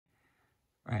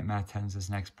All right, Math 10's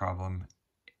next problem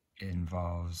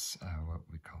involves what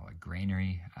we call a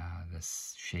granary.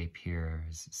 This shape here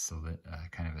is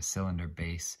kind of a cylinder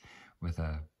base with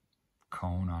a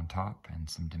cone on top, and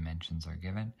some dimensions are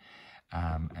given.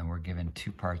 And we're given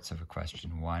two parts of a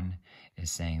question. One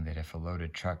is saying that if a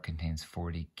loaded truck contains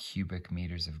 40 cubic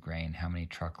meters of grain, how many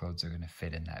truckloads are going to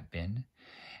fit in that bin?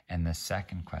 And the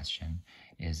second question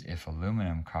is, if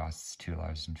aluminum costs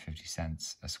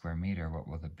 $2.50 a square meter, what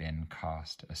will the bin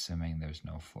cost, assuming there's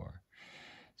no floor?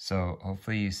 So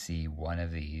hopefully you see one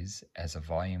of these as a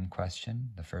volume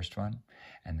question, the first one,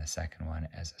 and the second one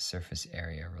as a surface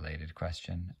area related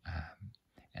question.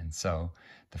 And so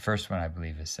the first one I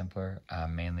believe is simpler,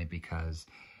 mainly because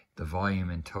the volume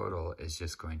in total is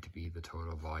just going to be the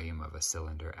total volume of a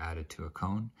cylinder added to a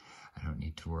cone. I don't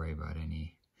need to worry about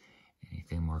anything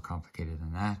more complicated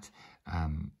than that.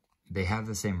 They have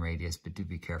the same radius, but do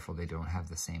be careful, they don't have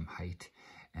the same height.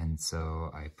 And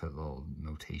so I put a little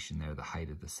notation there, the height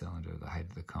of the cylinder, the height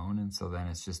of the cone. And so then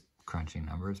it's just crunching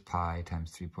numbers, pi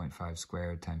times 3.5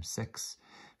 squared times 6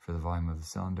 for the volume of the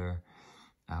cylinder.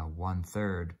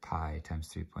 1/3 pi times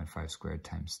 3.5 squared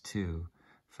times 2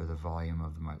 for the volume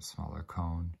of the much smaller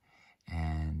cone.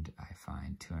 And I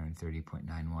find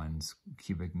 230.91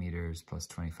 cubic meters plus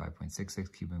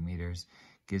 25.66 cubic meters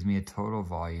gives me a total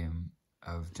volume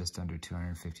of just under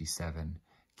 257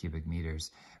 cubic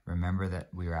meters. Remember that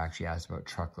we were actually asked about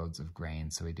truckloads of grain,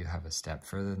 so we do have a step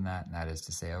further than that, and that is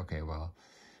to say, okay, well,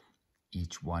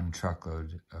 each one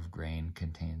truckload of grain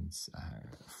contains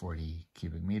 40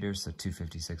 cubic meters, so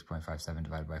 256.57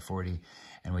 divided by 40,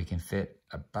 and we can fit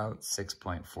about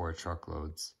 6.4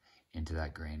 truckloads into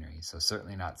that granary. So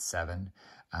certainly not 7,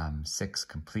 6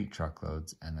 complete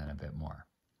truckloads, and then a bit more.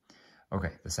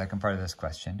 Okay, the second part of this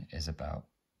question is about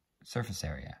surface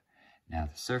area. Now,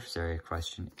 the surface area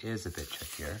question is a bit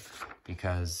trickier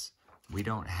because we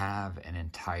don't have an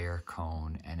entire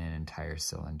cone and an entire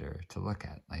cylinder to look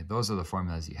at. Like, those are the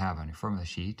formulas you have on your formula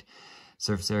sheet.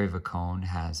 Surface area of a cone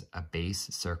has a base,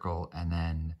 circle, and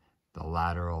then the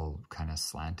lateral kind of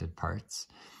slanted parts.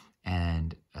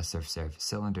 And a surface area of a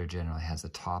cylinder generally has a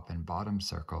top and bottom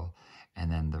circle and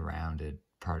then the rounded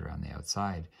part around the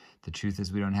outside. The truth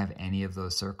is we don't have any of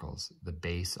those circles. The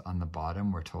base on the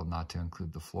bottom, we're told not to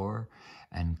include the floor,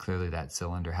 and clearly that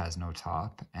cylinder has no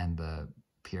top, and the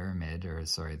pyramid, or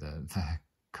sorry, the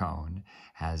cone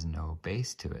has no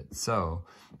base to it. So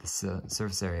the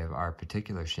surface area of our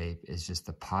particular shape is just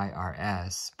the pi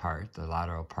rs part, the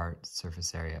lateral part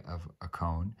surface area of a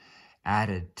cone,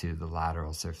 added to the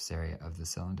lateral surface area of the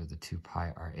cylinder, the 2 pi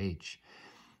rh.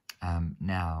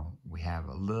 Now, we have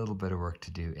a little bit of work to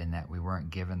do in that we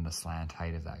weren't given the slant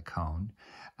height of that cone.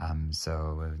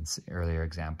 So in earlier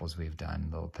examples, we've done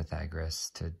little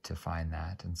Pythagoras to find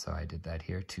that. And so I did that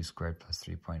here. 2 squared plus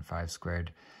 3.5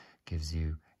 squared gives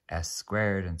you s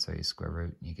squared. And so you square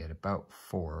root and you get about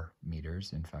 4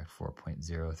 meters. In fact,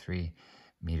 4.03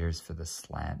 meters for the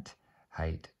slant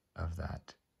height of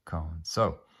that cone.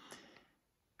 So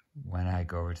when I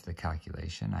go over to the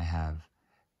calculation, I have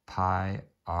pi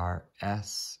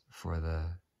rs for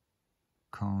the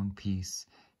cone piece,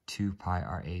 2 pi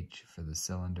rh for the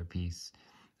cylinder piece.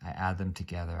 I add them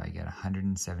together, I get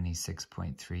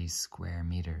 176.3 square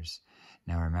meters.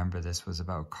 Now remember, this was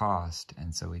about cost,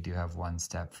 and so we do have one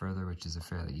step further, which is a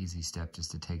fairly easy step,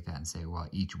 just to take that and say, well,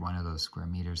 each one of those square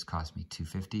meters cost me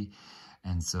 $2.50,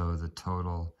 and so the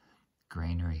total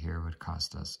granary here would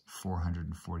cost us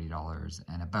 $440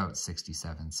 and about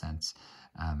 67 cents.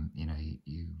 You know,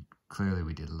 clearly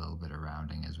we did a little bit of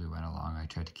rounding as we went along. I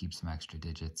tried to keep some extra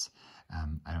digits.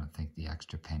 I don't think the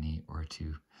extra penny or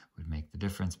two would make the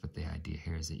difference, but the idea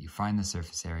here is that you find the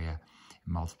surface area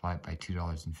and multiply it by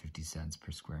 $2.50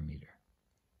 per square meter.